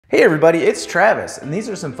Hey everybody, it's Travis, and these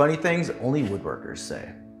are some funny things only woodworkers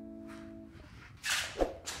say.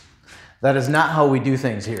 That is not how we do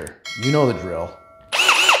things here. You know the drill.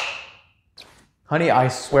 Honey, I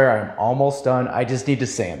swear I'm almost done. I just need to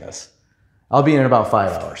sand this. I'll be in about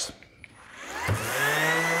 5 hours.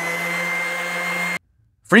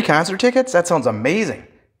 Free concert tickets? That sounds amazing.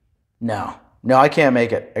 No, I can't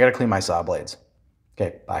make it. I gotta clean my saw blades.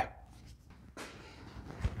 Okay, bye.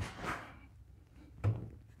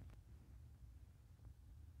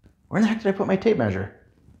 Where in the heck did I put my tape measure?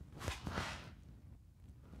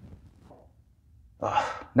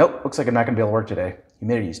 Nope, looks like I'm not gonna be able to work today.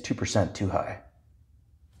 Humidity is 2% too high.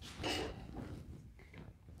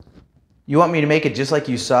 You want me to make it just like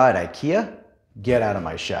you saw at IKEA? Get out of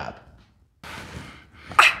my shop.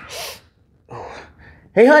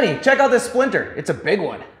 Hey honey, check out this splinter. It's a big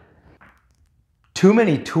one. Too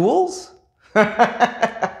many tools?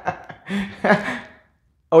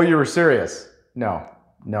 Oh, you were serious?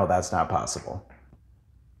 No, that's not possible.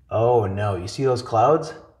 Oh no, you see those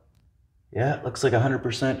clouds? Yeah, it looks like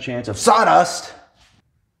 100% chance of sawdust.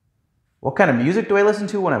 What kind of music do I listen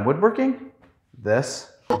to when I'm woodworking? This.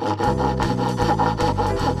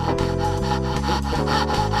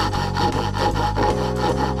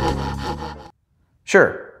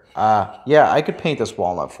 Sure, yeah, I could paint this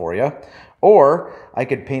walnut for you, or I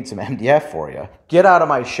could paint some MDF for you. Get out of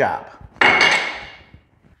my shop.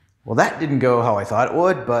 Well, that didn't go how I thought it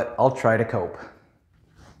would, but I'll try to cope.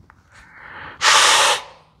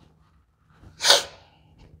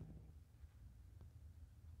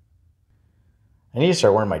 I need to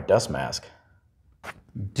start wearing my dust mask.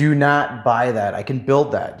 Do not buy that. I can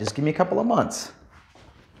build that. Just give me a couple of months.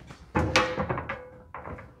 I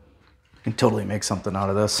can totally make something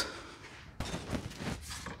out of this.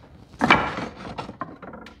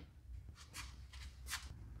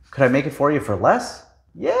 Could I make it for you for less?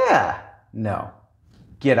 Yeah. No.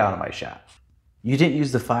 Get out of my shop. You didn't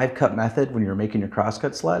use the 5-cut method when you were making your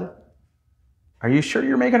crosscut sled? Are you sure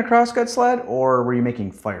you're making a crosscut sled, or were you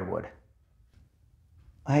making firewood?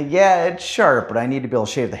 Yeah, it's sharp, but I need to be able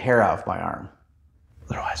to shave the hair off my arm.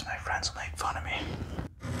 Otherwise, my friends will make fun of me.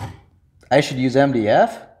 I should use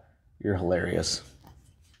MDF? You're hilarious.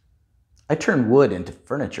 I turn wood into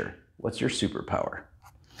furniture. What's your superpower?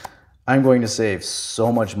 I'm going to save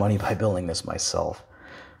so much money by building this myself.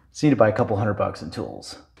 Just need to buy a couple $100 in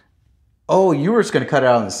tools. Oh, you were just going to cut it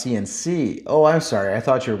out on the CNC. Oh, I'm sorry. I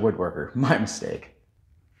thought you were a woodworker. My mistake.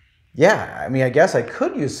 Yeah, I mean, I guess I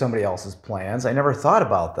could use somebody else's plans. I never thought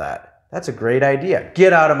about that. That's a great idea.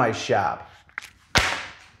 Get out of my shop.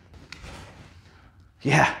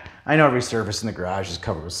 Yeah, I know every surface in the garage is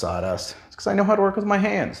covered with sawdust. It's because I know how to work with my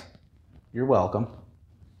hands. You're welcome.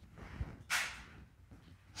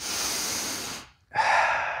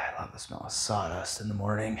 I love the smell of sawdust in the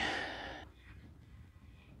morning.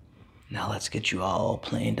 Now let's get you all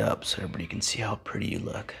planed up so everybody can see how pretty you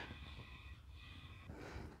look.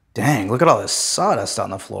 Dang, look at all this sawdust on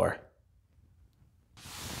the floor.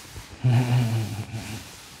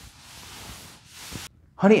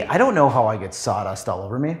 Honey, I don't know how I get sawdust all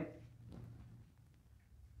over me.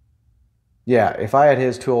 Yeah, if I had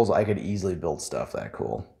his tools, I could easily build stuff that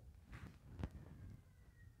cool.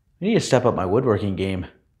 I need to step up my woodworking game.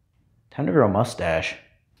 Time to grow a mustache.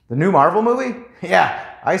 The new Marvel movie?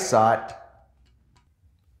 Yeah, I saw it.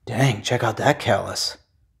 Dang, check out that callus.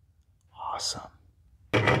 Awesome.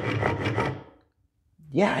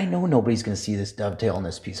 Yeah, I know nobody's gonna see this dovetail on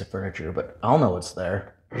this piece of furniture, but I'll know it's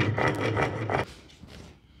there.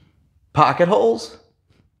 Pocket holes?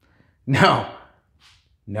 No.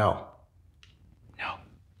 Yo,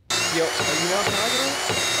 you want pocket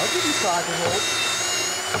holes? I'll give you pocket holes.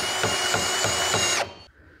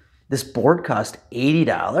 This board cost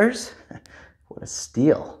 $80? What a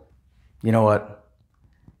steal. You know what?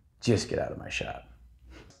 Just get out of my shop.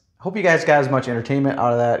 Hope you guys got as much entertainment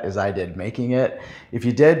out of that as I did making it. If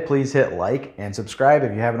you did, please hit like and subscribe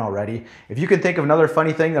if you haven't already. If you can think of another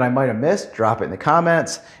funny thing that I might have missed, drop it in the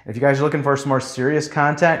comments. And if you guys are looking for some more serious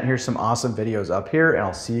content, here's some awesome videos up here, and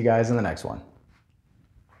I'll see you guys in the next one.